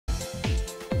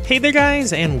Hey there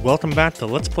guys, and welcome back to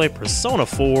Let's Play Persona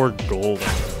 4 Golden.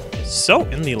 So,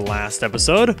 in the last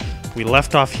episode, we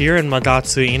left off here in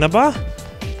Magatsu Inaba,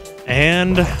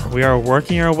 and we are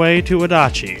working our way to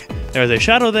Adachi. There's a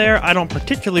shadow there I don't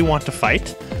particularly want to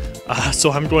fight,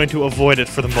 so I'm going to avoid it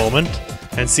for the moment,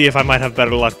 and see if I might have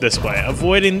better luck this way.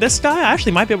 Avoiding this guy, I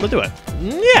actually might be able to do it.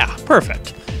 Yeah,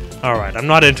 perfect. Alright, I'm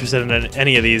not interested in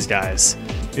any of these guys.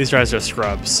 These guys are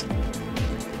scrubs.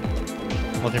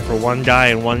 Looking for one guy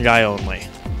and one guy only.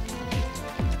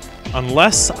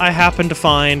 Unless I happen to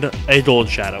find a gold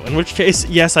shadow, in which case,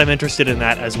 yes, I'm interested in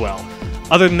that as well.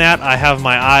 Other than that, I have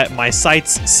my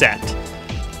sights set.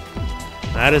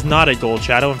 That is not a gold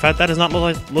shadow. In fact, that does not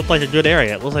look like a good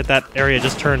area. It looks like that area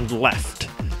just turned left,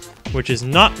 which is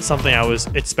not something I was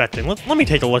expecting. Let me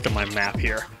take a look at my map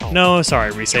here. No, sorry,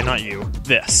 Rise, not you.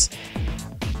 This.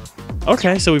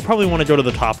 Okay, so we probably want to go to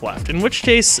the top left, in which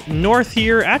case, north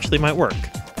here actually might work.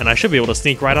 And I should be able to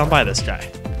sneak right on by this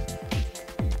guy.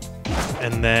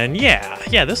 And then,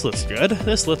 yeah, this looks good.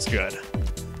 This looks good.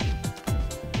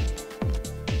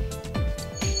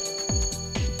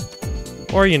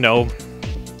 Or, you know,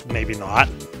 maybe not.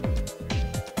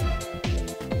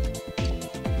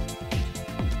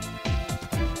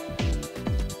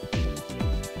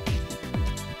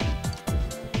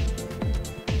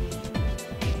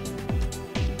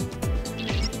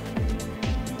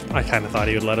 I kind of thought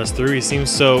he would let us through. He seems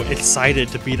so excited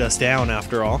to beat us down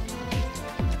after all.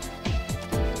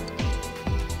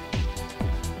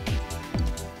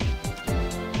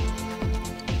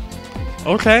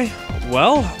 Okay,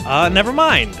 well, never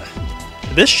mind.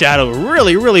 This shadow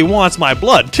really wants my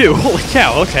blood too. Holy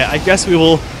cow. Okay, I guess we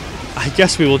will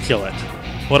kill it.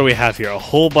 What do we have here? A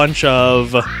whole bunch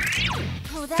of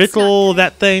fickle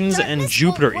things and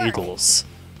Jupiter eagles.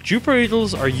 Jupiter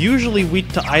eagles are usually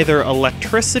weak to either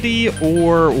electricity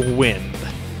or wind.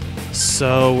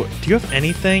 So, do you have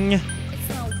anything?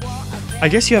 I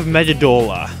guess you have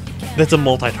Megadola. That's a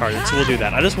multi-target, so we'll do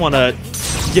that. I just want to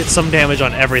get some damage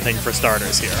on everything for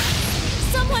starters here.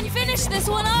 Someone finish this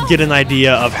one off. Get an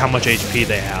idea of how much HP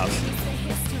they have.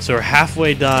 So we're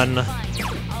halfway done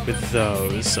with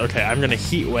those. Okay, I'm gonna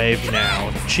Heat Wave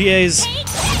now. Chie's...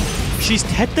 she's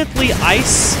technically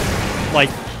ice,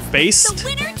 like, based. The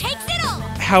winner takes it all.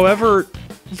 However,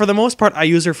 for the most part, I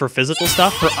use her for physical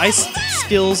stuff. Her ice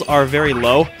skills are very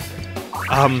low.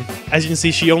 As you can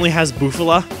see, she only has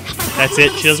Bufula. That's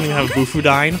it. She doesn't even have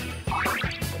Bufudine.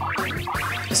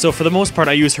 So for the most part,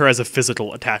 I use her as a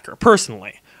physical attacker,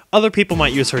 personally. Other people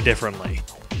might use her differently.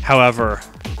 However,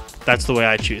 that's the way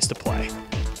I choose to play.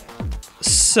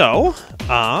 So,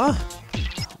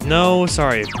 no,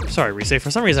 sorry, Rise. For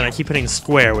some reason, I keep hitting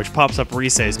square, which pops up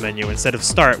Rise's menu, instead of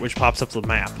start, which pops up the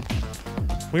map.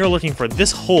 We are looking for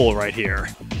this hole right here.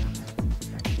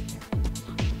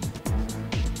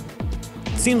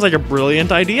 Seems like a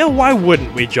brilliant idea. Why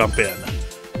wouldn't we jump in?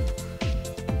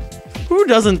 Who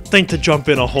doesn't think to jump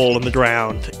in a hole in the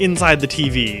ground, inside the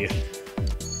TV?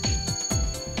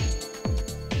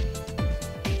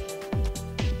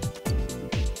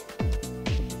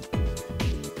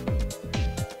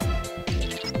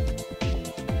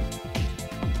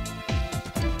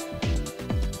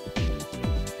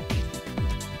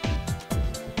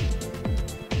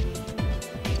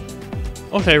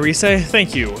 Okay, Rise,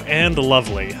 thank you, and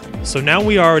lovely. So now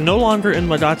we are no longer in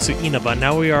Magatsu Inaba,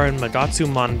 now we are in Magatsu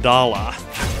Mandala,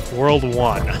 World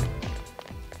 1.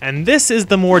 And this is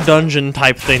the more dungeon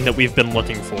type thing that we've been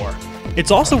looking for. It's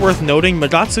also worth noting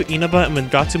Magatsu Inaba and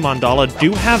Magatsu Mandala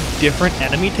do have different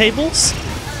enemy tables.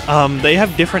 They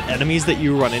have different enemies that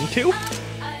you run into. Ooh,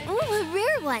 a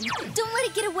rare one. Don't let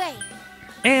it get away.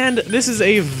 And this is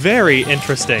a very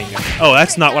interesting... oh,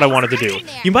 that's not what I wanted to do.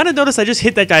 You might have noticed I just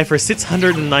hit that guy for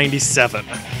 697.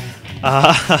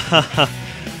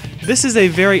 This is a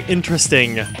very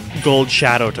interesting gold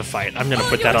shadow to fight. I'm going to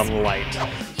put that on light on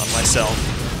myself.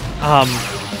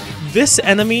 This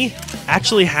enemy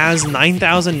actually has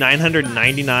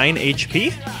 9,999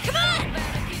 HP.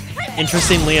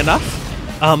 Interestingly enough.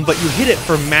 But you hit it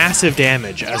for massive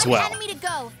damage as well.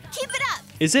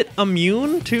 Is it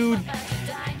immune to...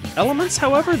 elements,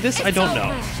 however? This I don't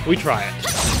know. We try it.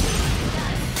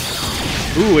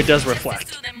 Ooh, it does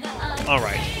reflect.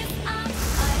 Alright.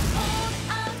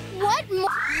 What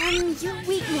your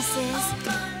weaknesses?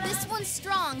 This one's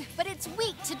strong, but it's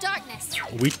weak to darkness.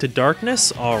 Weak to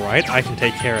darkness? Alright, I can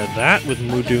take care of that with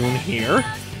Mudun here.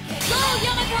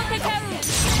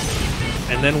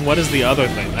 And then what is the other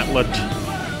thing? That looked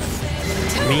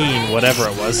mean, whatever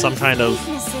it was. Some kind of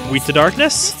weak to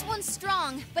darkness? This one's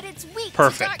strong, but it's weak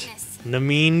Perfect. to darkness.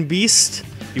 Namine Beast,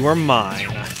 you are mine.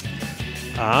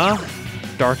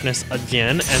 darkness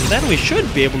again, and then we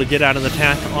should be able to get out an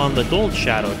attack on the gold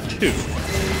shadow too.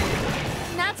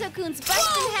 Nato-kun's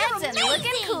busting heads and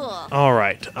looking cool. All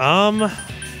right. I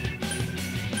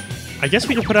guess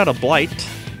we can put out a blight.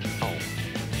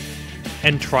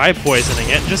 And try poisoning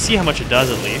it. Just see how much it does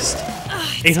at least.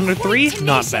 803?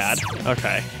 Not bad.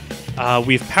 Okay.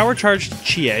 We've power charged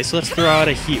Chie, so let's throw out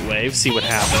a heat wave, see what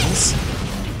happens.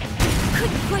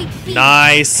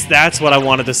 Nice! That's what I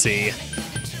wanted to see.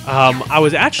 I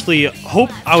was actually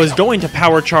I was going to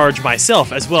power charge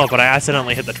myself as well, but I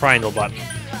accidentally hit the triangle button.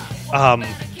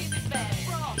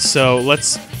 So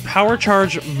let's power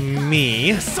charge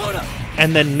me,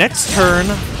 and then next turn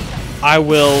I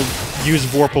will use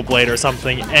Vorpal Blade or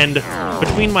something, and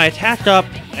between my attack up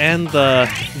and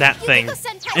that thing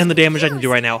and the damage I can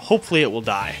do right now, hopefully it will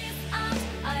die.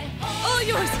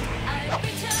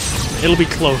 It'll be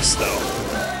close though.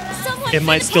 It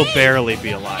might still barely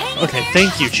be alive. Okay,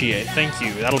 thank you, Chie. Thank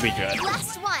you. That'll be good.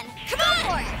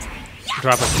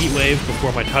 Drop a heat wave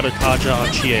before my Tadakaja on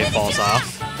Chie falls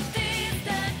off.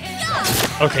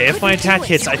 Okay, if my attack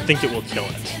hits, I think it will kill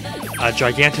it.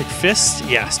 Gigantic Fist?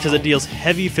 Yes, because it deals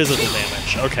heavy physical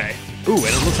damage. Okay. Ooh, and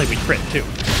it looks like we crit, too.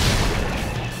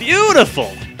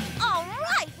 Beautiful!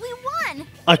 Alright, we won!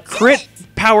 A crit,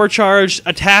 power charged,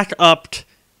 attack upped,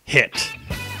 hit.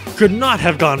 Could not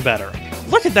have gone better.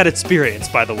 Look at that experience,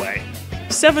 by the way.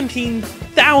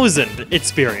 17,000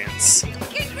 experience.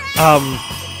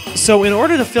 So in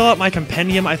order to fill out my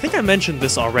compendium, I think I mentioned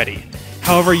this already.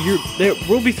 However,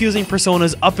 we'll be fusing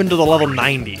personas up into the level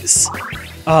 90s.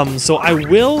 So I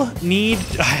will need...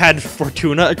 I had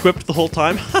Fortuna equipped the whole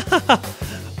time.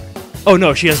 Oh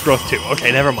no, she has growth too.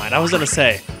 Okay, never mind. I was gonna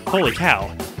say, holy cow.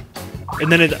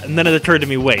 And then it occurred to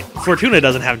me, wait, Fortuna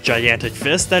doesn't have Gigantic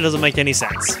Fist. That doesn't make any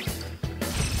sense.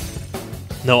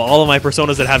 No, all of my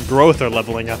personas that have growth are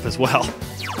leveling up as well.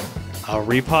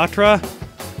 Repatra?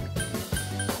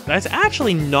 That's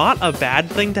actually not a bad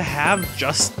thing to have,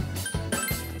 just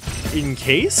in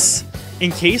case?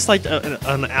 In case, like,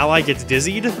 an ally gets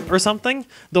dizzied or something.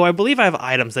 Though I believe I have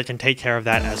items that can take care of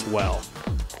that as well.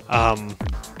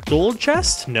 Gold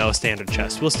chest? No, standard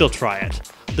chest. We'll still try it.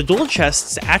 The gold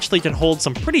chests actually can hold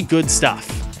some pretty good stuff.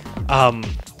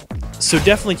 So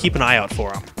definitely keep an eye out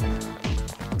for them.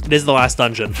 It is the last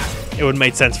dungeon. It would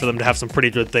make sense for them to have some pretty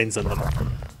good things in them.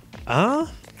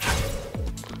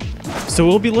 So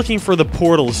we'll be looking for the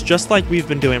portals just like we've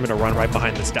been doing. I'm gonna run right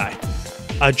behind this guy.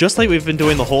 Just like we've been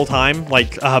doing the whole time,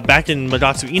 like back in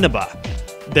Magatsu Inaba,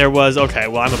 there was, okay,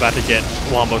 well I'm about to get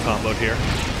wombo comboed here.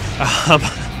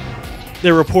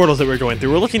 There were portals that we were going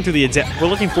through. We're looking for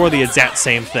the exact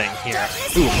same thing here.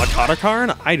 Ooh, Makata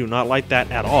Karn? I do not like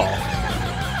that at all.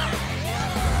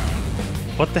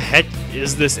 What the heck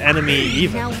is this enemy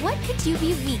even? Now what could you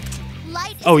be weak?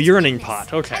 Light oh, Yearning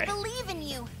Pot, okay. I believe in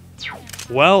you.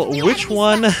 Well, which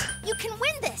one You can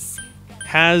win this.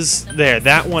 has... There,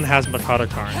 that one has Makata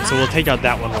Karn, so we'll take out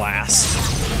that one last.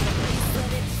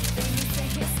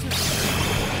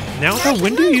 Now,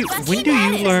 when do you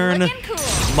learn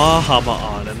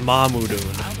Mahama'an and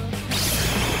Mamudun?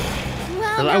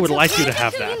 Because I would like you to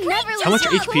have that. How much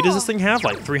HP does this thing have?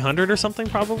 Like 300 or something,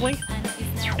 probably?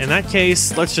 In that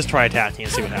case, let's just try attacking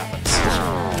and see what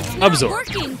happens. Absorb.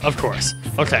 Of course.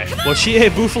 Okay. Well, Shie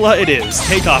Bufala it is.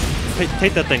 Take off.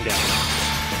 Take that thing down.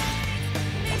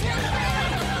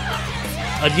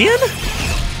 Again?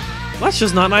 That's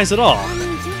just not nice at all.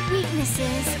 Your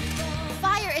weaknesses.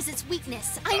 Fire is its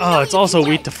weakness. Oh, it's also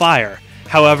weak to fire.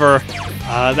 However,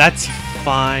 that's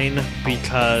fine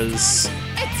because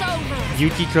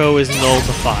Yukiko is null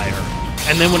to fire.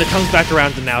 And then when it comes back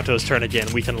around to Naoto's turn again,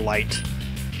 we can light.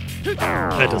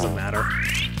 That doesn't matter.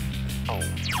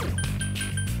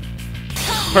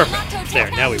 Perfect.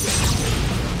 There, now we win.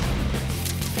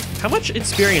 How much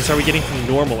experience are we getting from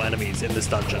normal enemies in this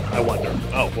dungeon, I wonder?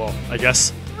 Oh, well, I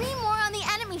guess... 3 more on the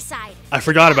enemy side. I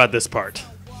forgot about this part.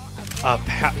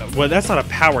 Well, that's not a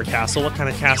power castle. What kind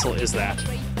of castle is that?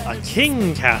 A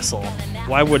king castle.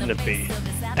 Why wouldn't it be?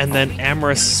 And then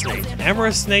Amorous Snake.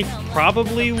 Amorous Snake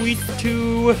probably weak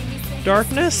to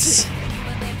darkness?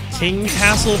 King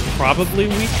Castle probably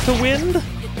weak to wind?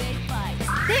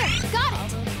 There, got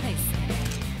it.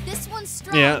 This one's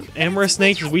strong. Yeah, Amorous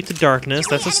Snake is weak to darkness.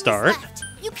 That's a start.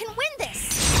 You can win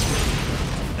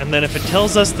this. And then if it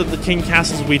tells us that the King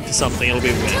Castle's weak to something, it'll be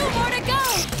a win. 2 more to go.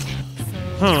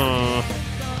 Huh.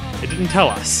 It didn't tell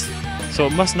us. So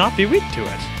it must not be weak to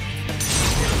it.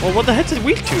 Well, what the heck is it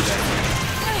weak to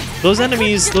then? Those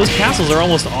enemies, those castles are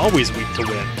almost always weak to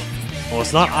wind. Well,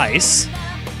 it's not ice,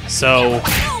 so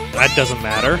that doesn't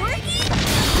matter.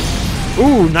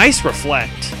 Ooh, nice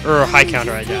reflect. Or high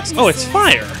counter, I guess. Oh, it's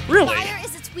fire. Really? Fire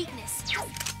is its weakness.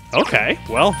 Okay,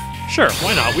 well, sure,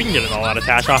 why not? We can get an all-out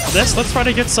attack off of this. Let's try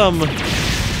to get some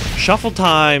shuffle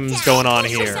times going on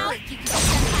here.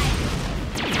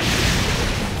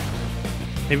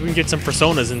 Maybe we can get some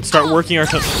personas and start working on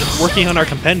our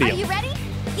compendium. Are you ready?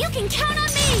 You can count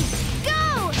on me.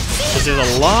 Go. Because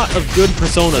there's a lot of good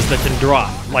personas that can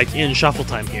drop, like in shuffle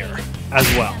time here as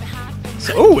well.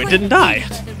 So, oh, it didn't die.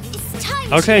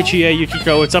 Okay, Chie,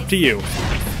 Yukiko, it's up to you.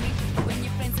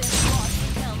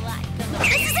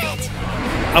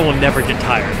 I will never get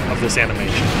tired of this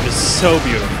animation. It is so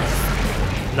beautiful.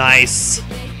 Nice.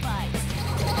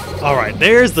 Alright,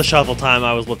 there's the shuffle time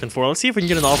I was looking for. Let's see if we can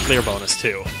get an all-clear bonus,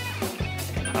 too.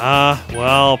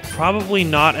 Well, probably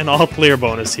not an all-clear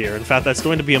bonus here. In fact, that's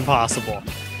going to be impossible.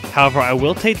 However, I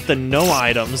will take the no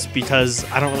items because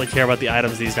I don't really care about the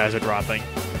items these guys are dropping.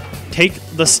 Take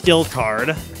the skill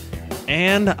card,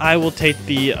 and I will take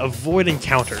the avoid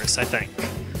encounters, I think.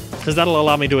 Because that'll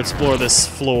allow me to explore this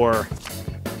floor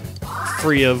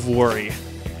free of worry.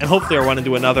 And hopefully I'll run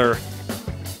into another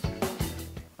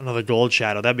gold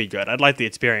shadow. That'd be good. I'd like the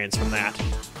experience from that.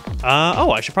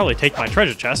 Oh, I should probably take my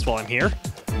treasure chest while I'm here.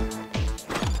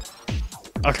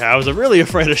 Okay, I was really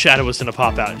afraid a shadow was going to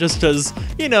pop out. Just because,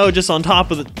 you know, just on top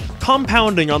of the...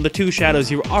 compounding on the 2 shadows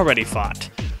you already fought.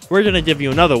 We're going to give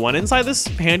you another one inside this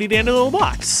handy-dandy little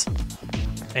box.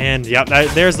 And, yep,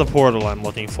 there's the portal I'm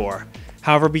looking for.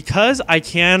 However, because I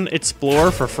can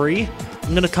explore for free,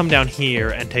 I'm going to come down here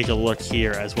and take a look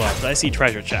here as well, because I see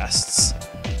treasure chests.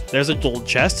 There's a gold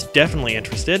chest, definitely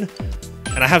interested.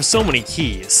 And I have so many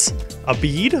keys. A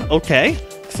bead, okay.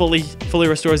 Fully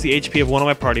restores the HP of one of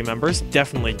my party members,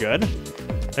 definitely good.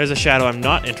 There's a shadow I'm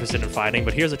not interested in fighting,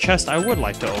 but here's a chest I would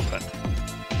like to open.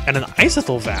 And an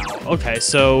Icicle Vow. Okay,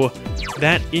 so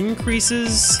that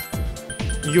increases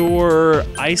your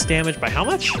ice damage by how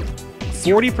much?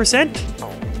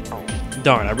 40%?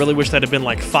 Darn, I really wish that had been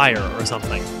like fire or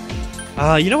something.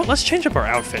 You know what? Let's change up our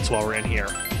outfits while we're in here.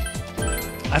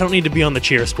 I don't need to be on the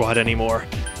cheer squad anymore.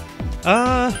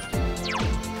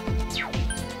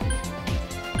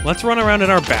 Let's run around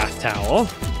in our bath towel.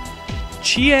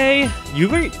 Chie,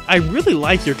 I really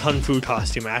like your Kung Fu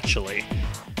costume, actually.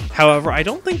 However, I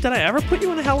don't think that I ever put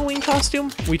you in a Halloween costume.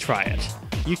 We try it.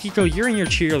 Yukiko, you're in your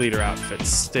cheerleader outfit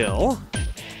still.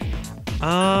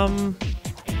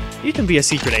 You can be a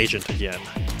secret agent again.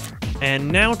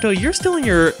 And Naoto, you're still in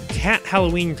your cat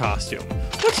Halloween costume.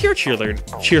 What's your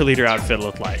cheerleader outfit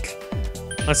look like?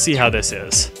 Let's see how this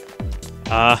is.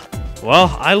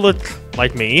 Well, I look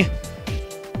like me.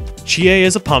 Chie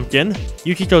is a pumpkin.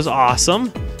 Yukiko's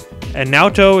awesome. And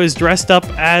Naoto is dressed up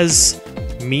as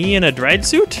me in a dread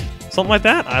suit? Something like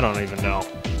that? I don't even know.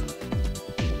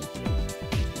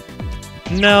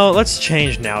 No, let's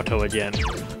change Naoto again.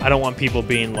 I don't want people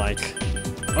being like,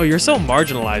 oh, you're so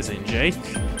marginalizing, Jake.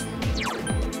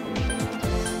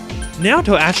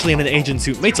 Naoto actually in an agent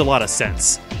suit makes a lot of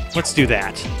sense. Let's do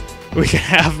that. We can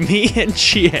have me and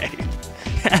Chie.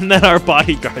 And then our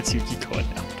bodyguards, Yukiko and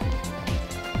Naoto.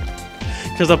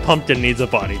 Because a pumpkin needs a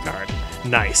bodyguard.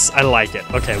 Nice, I like it.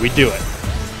 Okay, we do it.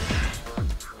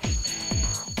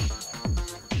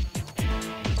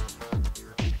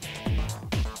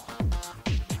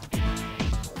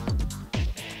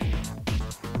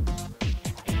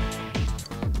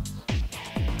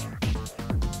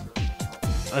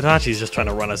 Adachi's just trying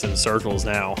to run us in circles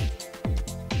now.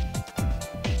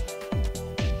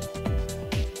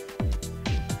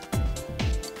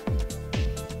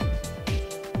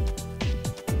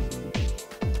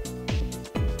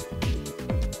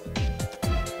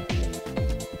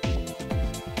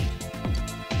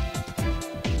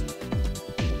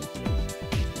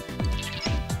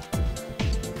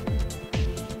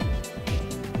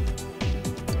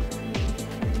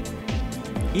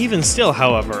 Even still,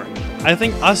 however, I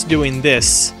think us doing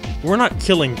this, we're not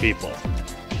killing people.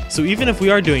 So even if we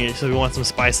are doing it because we want some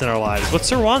spice in our lives, what's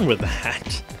so wrong with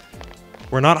that?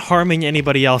 We're not harming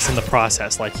anybody else in the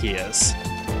process like he is.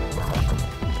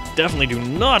 Definitely do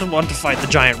not want to fight the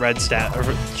giant red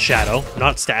shadow,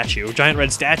 not statue. Giant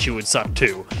red statue would suck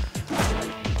too.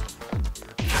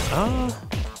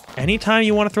 Anytime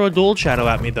you want to throw a gold shadow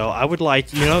at me though, I would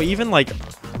like, you know, even like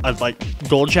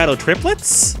gold shadow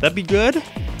triplets? That'd be good.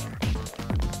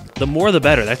 The more the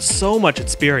better. That's so much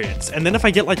experience. And then if I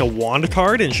get like a wand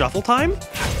card in shuffle time,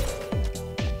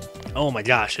 oh my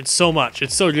gosh, it's so much.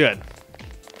 It's so good.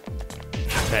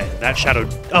 Okay, that shadow,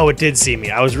 oh, it did see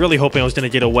me. I was really hoping I was gonna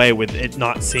get away with it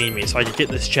not seeing me so I could get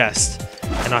this chest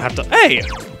and not have to, hey,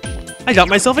 I got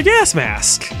myself a gas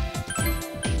mask.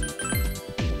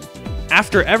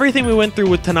 After everything we went through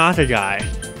with Tanaka guy,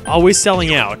 always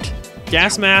selling out,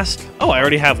 gas mask, oh, I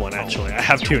already have one actually. I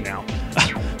have 2 now.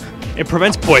 It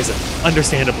prevents poison,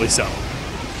 understandably so.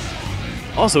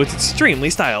 Also, it's extremely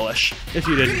stylish, if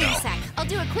you didn't know. I'll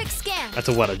do a quick scan. That's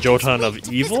a what, a Jotun of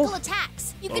evil? Physical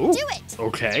attacks. You can do it.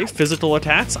 Okay, physical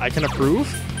attacks, I can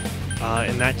approve.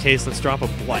 In that case, let's drop a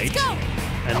Blight.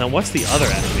 And then what's the other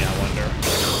enemy, I wonder?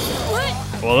 What?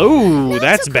 Well, ooh,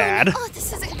 that's bad. Oh,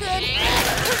 this isn't good.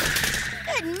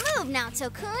 Good move,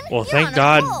 Naoto-kun. Well, thank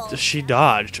God she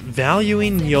dodged.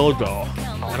 Valuing Yogo.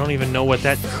 I don't even know what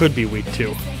that could be weak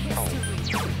to.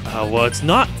 Well, it's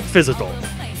not physical,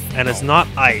 and it's not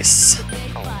ice.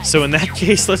 So in that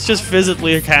case, let's just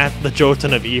physically attack the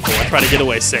Jotun of evil and try to get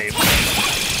away safe.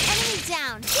 Enemy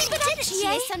down.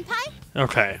 Chie-senpai?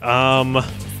 Okay,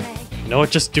 you know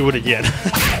what, just do it again.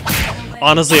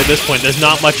 Honestly, at this point, there's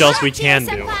not much else we can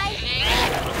do.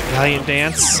 Valiant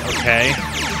Dance, okay.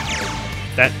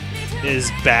 That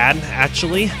is bad,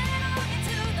 actually.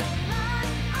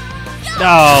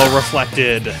 Oh,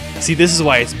 reflected. See, this is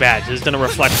why it's bad. It's gonna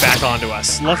reflect back onto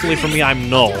us. Luckily for me, I'm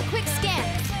null.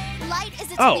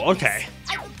 Oh, okay.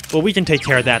 Well, we can take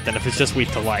care of that then if it's just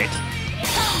weak to light.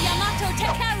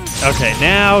 Okay,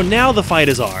 now the fight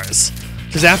is ours.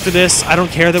 Because after this, I don't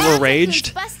care that we're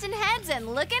raged. Busting heads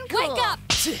and looking cool.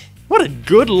 What a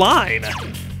good line.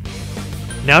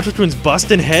 Naoto-kun's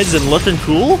busting heads and looking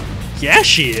cool? Yeah,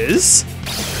 she is.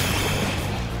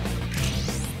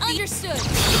 Understood.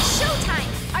 It's showtime.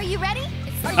 Are you ready?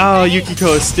 Oh,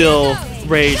 Yukiko is still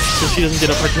raged, so she doesn't get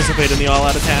to participate in the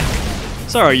all-out attack.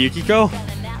 Sorry, Yukiko.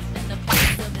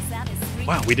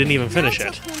 Wow, we didn't even finish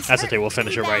it. That's okay, we'll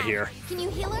finish it right here. Can you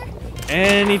heal her?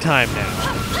 Anytime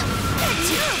now.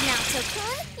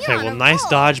 Okay, well, nice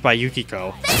dodge by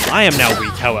Yukiko. I am now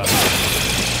weak, however.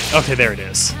 Okay, there it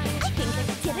is.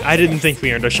 I didn't think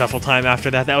we earned a shuffle time after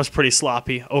that. That was pretty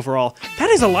sloppy overall. That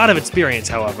is a lot of experience,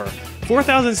 however.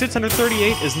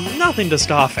 4,638 is nothing to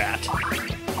scoff at.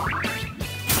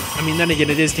 I mean, then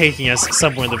again, it is taking us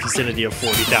somewhere in the vicinity of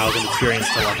 40,000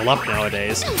 experience to level up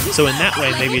nowadays. So in that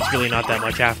way, maybe it's really not that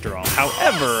much after all.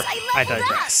 However, I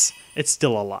digress. It's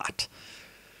still a lot.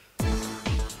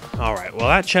 Alright, well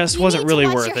that chest wasn't really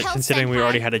worth it considering we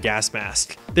already had a gas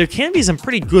mask. There can be some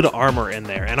pretty good armor in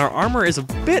there, and our armor is a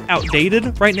bit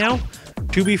outdated right now,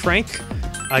 to be frank.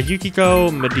 Yukiko,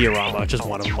 Mediarama, just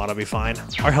one of them ought to be fine.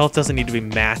 Our health doesn't need to be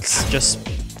max, just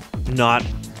not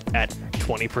at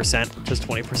 20%, because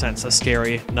 20% is a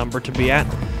scary number to be at.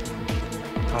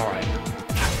 Alright.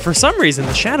 For some reason,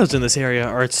 the shadows in this area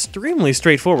are extremely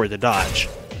straightforward to dodge.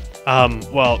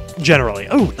 Well, generally.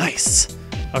 Oh, nice!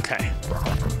 Okay.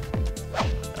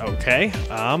 Okay,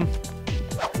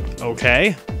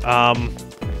 okay,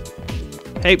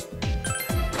 hey.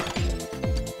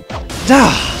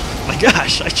 Ah, my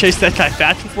gosh, I chased that guy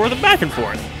back and forth and back and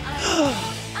forth.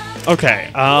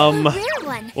 Okay,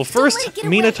 well first,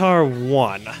 Minotaur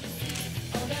 1.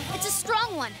 It's a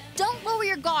strong one. Don't lower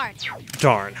your guard.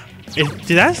 Darn.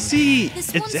 Did I see,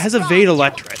 it has evade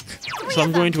electric, so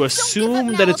I'm going to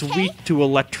assume that it's weak to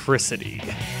electricity.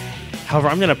 However,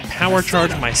 I'm going to power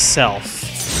charge myself.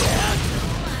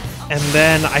 And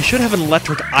then I should have an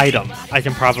electric item I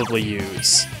can probably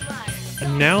use.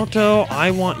 Naoto,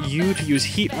 I want you to use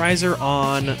Heat Riser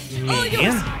on me.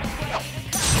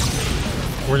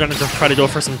 We're going to try to go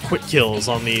for some quick kills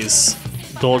on these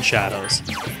Gold Shadows.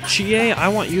 Chie, I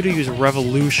want you to use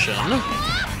Revolution.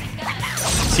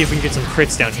 See if we can get some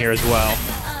crits down here as well.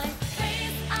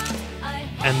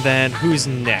 And then, who's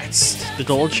next? The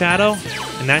Gold Shadow?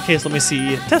 In that case, let me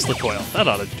see. Tesla Coil. That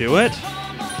ought to do it.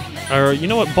 Or, you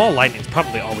know what? Ball Lightning's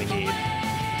probably all we need.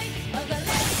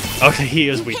 Okay, he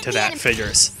is weak to that.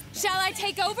 Figures. Shall I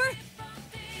take over?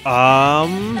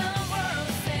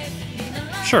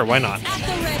 Sure, why not?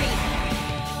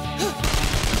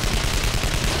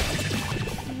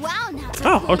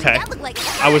 Oh, okay.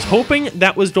 I was hoping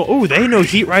that was... Oh, they know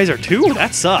Heat Riser too?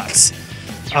 That sucks.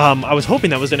 I was hoping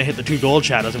that was going to hit the 2 Gold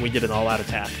Shadows and we get an all-out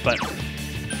attack, but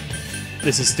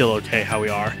this is still okay how we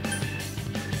are.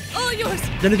 All yours.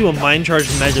 I'm going to do a Mind Charge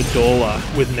Megadola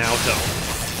with Naoto.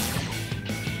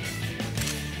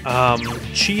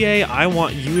 Chie, I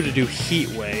want you to do Heat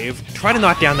Wave. Try to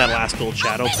knock down that last Gold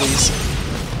Shadow, please.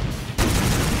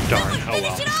 Darn, oh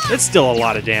well. It's still a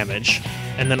lot of damage.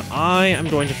 And then I am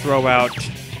going to throw out...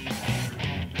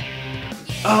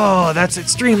 Oh, that's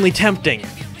extremely tempting.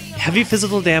 Heavy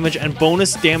physical damage and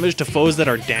bonus damage to foes that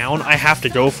are down. I have to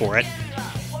go for it.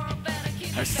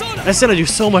 That's gonna do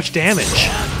so much damage.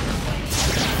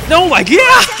 Oh my god!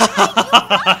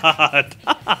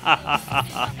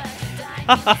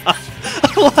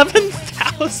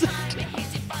 11,000.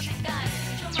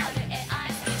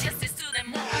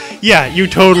 Yeah, you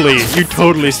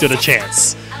totally stood a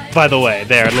chance. By the way,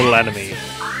 there, little enemy.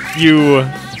 You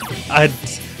I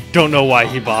don't know why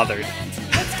he bothered.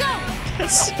 Let's go.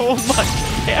 That's so much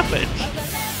damage.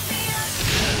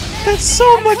 That's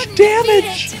so much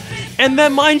damage. And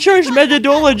that Mind Charge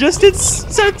Megadola just did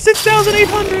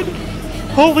 6,800.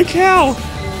 Holy cow.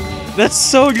 That's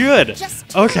so good.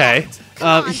 Okay.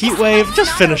 Heat Wave,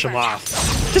 just finish him off.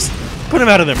 Just put him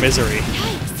out of their misery.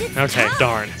 Okay,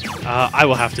 darn. I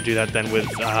will have to do that then with,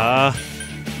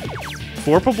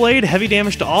 Vorpal Blade, heavy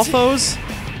damage to all foes.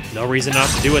 No reason not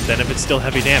to do it then if it's still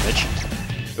heavy damage.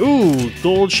 Ooh,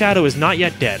 Gold Shadow is not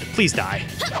yet dead. Please die.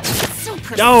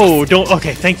 No, don't.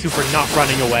 Okay, thank you for not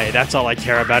running away. That's all I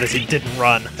care about is he didn't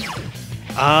run.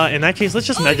 In that case, let's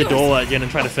just Megadola again and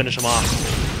try to finish him off.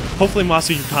 Hopefully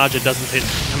Masu Yukaja doesn't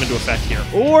come into effect here.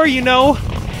 Or, you know,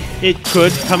 it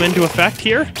could come into effect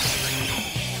here.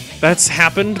 That's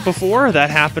happened before. That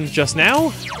happened just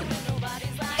now.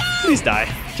 Please die.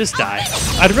 Just die.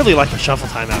 I'd really like a shuffle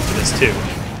time after this, too.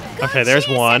 Okay, there's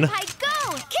one.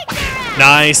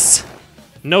 Nice.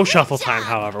 No shuffle time,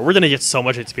 however. We're going to get so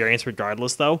much experience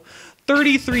regardless, though.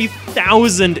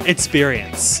 33,000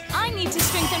 experience. I need to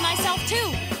strengthen myself,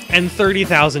 too. And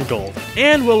 30,000 gold.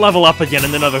 And we'll level up again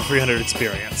in another 300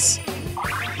 experience.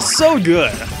 So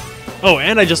good. Oh,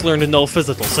 and I just learned a null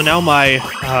physical, so now my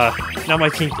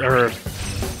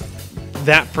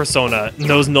that persona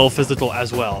knows null physical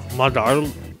as well. Magar,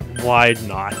 why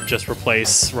not just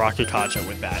replace Rakukaja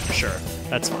with that? Sure,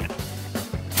 that's fine.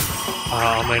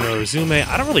 Zume,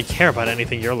 I don't really care about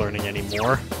anything you're learning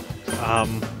anymore.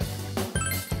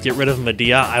 Get rid of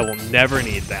Medea, I will never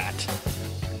need that.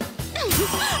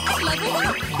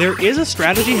 There is a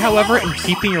strategy, however, in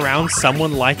keeping around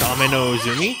someone like Ameno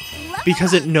Uzumi,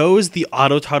 because it knows the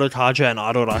Auto Tadokaja and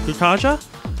Auto Rakukaja.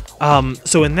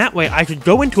 So in that way, I could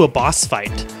go into a boss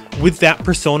fight with that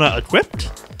persona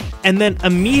equipped, and then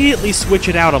immediately switch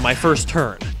it out on my first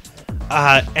turn.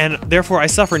 And therefore, I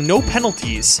suffer no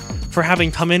penalties for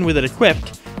having come in with it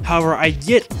equipped. However, I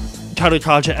get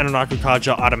Tadokaja and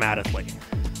Rakukaja automatically,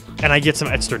 and I get some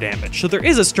extra damage. So there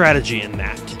is a strategy in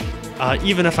that,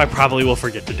 even if I probably will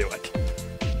forget to do it.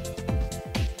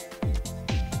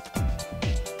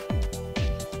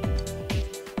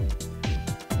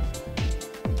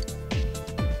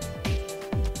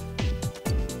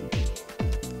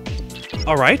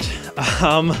 Alright,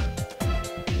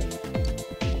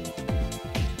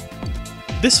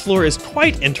 this floor is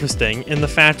quite interesting in the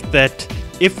fact that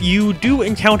if you do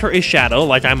encounter a shadow,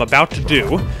 like I'm about to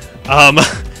do,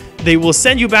 they will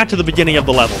send you back to the beginning of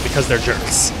the level because they're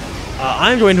jerks.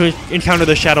 I'm going to encounter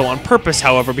the shadow on purpose,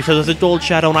 however, because it's a gold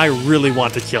shadow and I really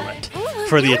want to kill it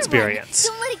for the experience.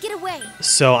 Don't let it get away.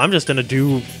 So I'm just going to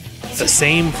do the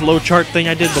same flowchart thing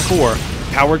I did before.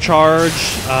 Power Charge,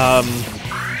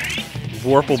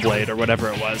 Vorpal Blade, or whatever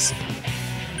it was.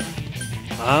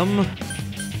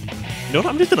 You know what?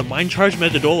 I'm just gonna Mind Charge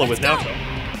Megadola with Naoto.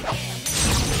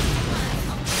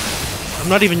 I'm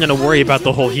not even gonna worry about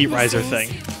the whole Heat Riser thing.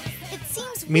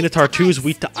 Minotaur 2 is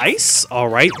weak to ice?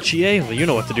 Alright, Chie, well you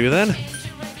know what to do then.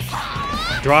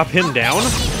 Drop him down.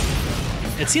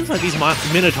 It seems like these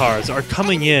Minotaurs are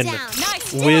coming in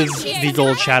with the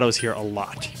gold shadows here a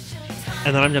lot.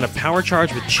 And then I'm gonna Power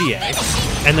Charge with Chie,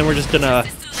 and then we're just gonna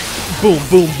boom,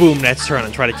 boom, boom next turn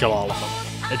and try to kill all of them.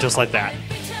 Just like that.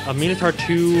 Minotaur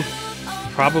 2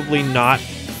 probably not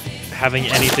having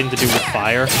anything to do with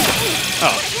fire.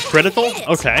 Oh, critical?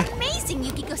 Okay.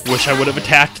 Wish I would have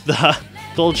attacked the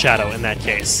gold shadow in that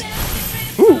case.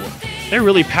 Ooh, they're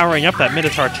really powering up that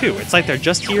Minotaur 2. It's like they're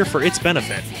just here for its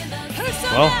benefit.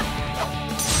 Well,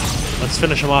 let's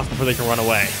finish them off before they can run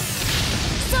away.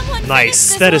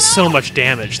 Nice. That is so much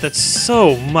damage. That's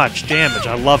so much damage.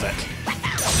 I love it.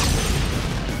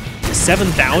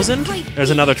 7,000?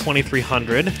 There's another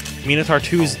 2,300. Minotaur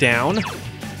 2's down.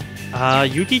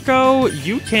 Yukiko,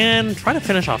 you can try to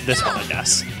finish off this one, I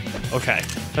guess. Okay,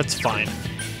 that's fine.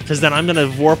 Because then I'm going to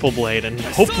Vorpal Blade and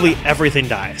hopefully everything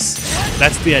dies.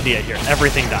 That's the idea here.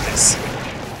 Everything dies.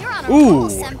 Ooh,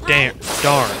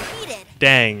 darn.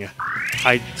 Dang.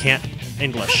 I can't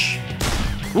English.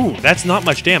 Ooh, that's not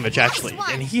much damage, actually.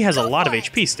 And he has a lot of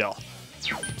HP still.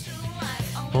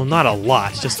 Well, not a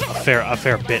lot, just a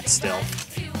fair bit still.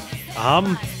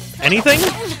 Anything?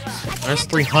 There's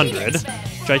 300.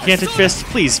 Gigantic Fist,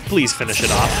 please finish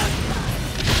it off.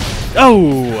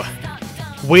 Oh!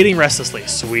 Waiting restlessly,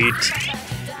 sweet.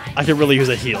 I could really use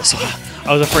a heal, so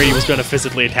I was afraid he was going to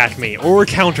physically attack me, or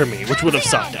counter me, which would have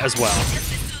sucked as well.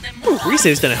 Ooh,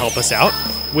 Rise's going to help us out,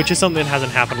 which is something that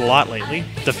hasn't happened a lot lately.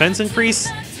 Defense increase?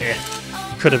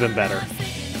 Could have been better.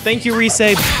 Thank you,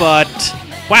 Rise, but...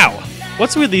 Wow!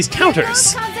 What's with these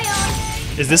counters?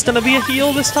 Is this gonna be a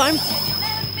heal this time?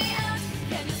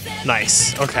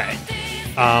 Nice, okay.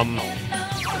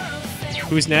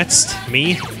 Who's next?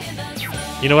 Me?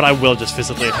 You know what? I will just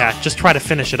physically attack. Just try to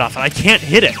finish it off. And I can't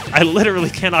hit it. I literally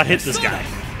cannot hit this guy.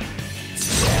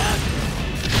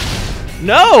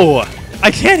 No!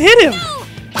 I can't hit him!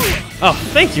 Oh,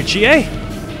 thank you, Chie.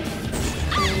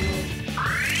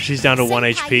 She's down to 1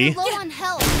 HP.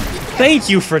 Thank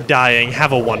you for dying.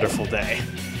 Have a wonderful day.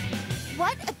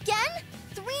 What? Again?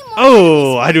 3 more.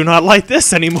 Oh, I do not like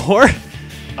this anymore.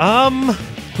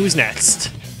 Who's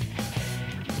next?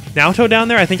 Naoto down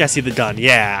there? I think I see the gun.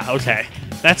 Yeah, okay.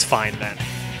 That's fine then.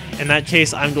 In that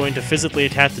case, I'm going to physically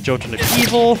attack the Jotun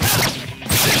Evil.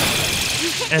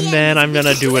 And then I'm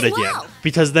gonna do it again.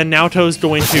 Because then Naoto's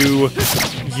going to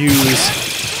use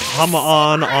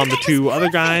Hama-on the 2 other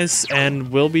guys, and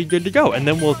we'll be good to go. And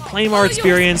then we'll claim our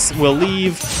experience, we'll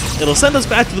leave. It'll send us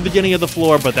back to the beginning of the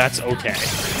floor, but that's okay.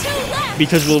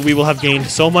 Because we will have gained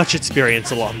so much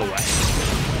experience along the way.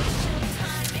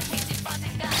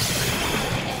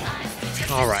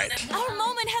 Alright. Our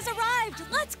moment has arrived.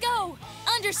 Let's go.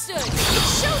 Understood.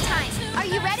 It's showtime. Are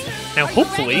you ready? Now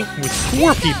hopefully, with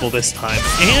 4 people this time,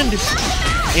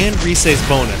 and Risei's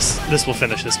bonus, this will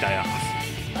finish this guy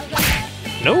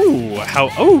off. No!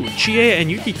 Oh, Chie and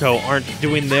Yukiko aren't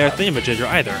doing their thingamajigger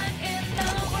either.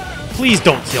 Please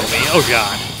don't kill me. Oh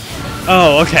god.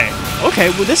 Oh, okay. Okay,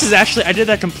 well this is actually, I did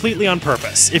that completely on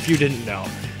purpose, if you didn't know.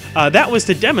 That was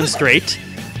to demonstrate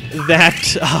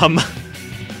that,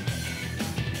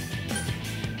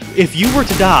 if you were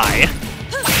to die,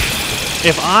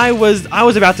 if I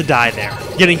was about to die there,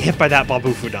 getting hit by that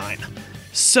Babufudine.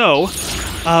 So,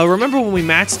 remember when we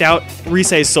maxed out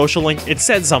Risei's social link, it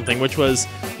said something, which was,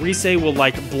 Risei will,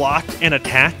 like, block an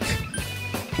attack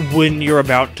when you're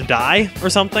about to die, or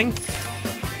something?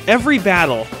 Every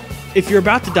battle, if you're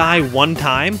about to die 1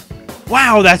 time,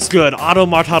 wow, that's good, Auto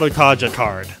Matado Kaja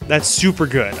card. That's super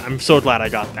good. I'm so glad I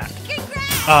got that.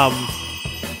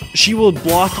 She will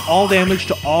block all damage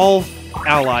to all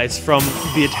allies from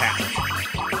the attack,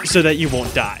 so that you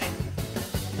won't die.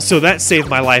 So that saved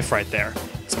my life right there.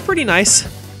 It's pretty nice.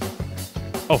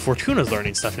 Oh, Fortuna's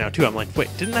learning stuff now too. I'm like, wait,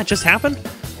 didn't that just happen?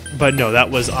 But no, that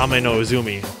was Ame no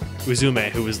Uzume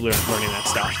who was learning that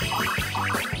stuff.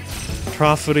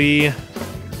 Trafuri.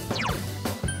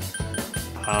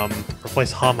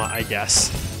 Replace Hama, I guess.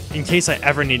 In case I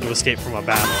ever need to escape from a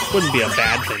battle. Wouldn't be a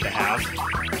bad thing to have.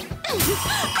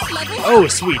 Oh,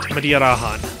 sweet,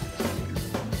 Madiyarahan.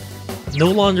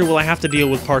 No longer will I have to deal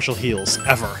with partial heals,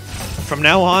 ever. From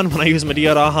now on, when I use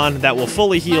Madiyarahan, that will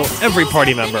fully heal every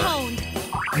party member.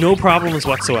 No problems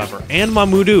whatsoever. And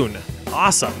Mamudun.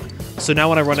 Awesome. So now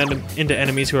when I run into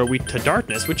enemies who are weak to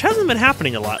darkness, which hasn't been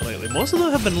happening a lot lately, most of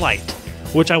them have been light,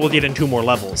 which I will get in 2 more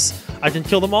levels. I can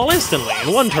kill them all instantly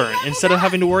in 1 turn, instead of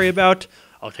having to worry about,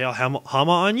 okay, I'll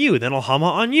Hama on you, then I'll Hama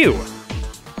on you.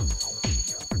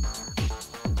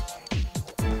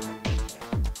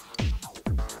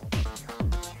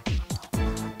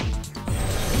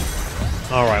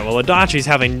 Alright, well, Adachi's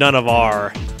having none of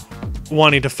our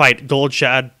wanting to fight Gold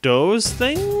Shadows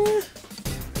thing?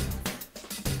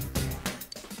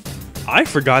 I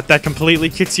forgot that completely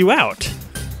kicks you out.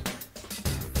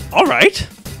 Alright.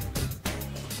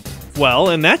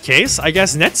 Well, in that case, I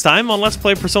guess next time on Let's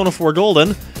Play Persona 4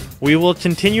 Golden, we will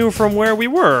continue from where we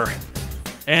were.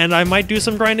 And I might do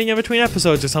some grinding in between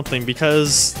episodes or something,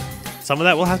 because some of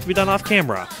that will have to be done off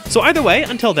camera. So either way,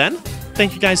 until then,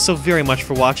 thank you guys so very much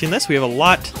for watching this. We have a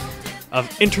lot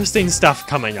of interesting stuff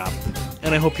coming up,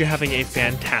 and I hope you're having a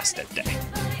fantastic day.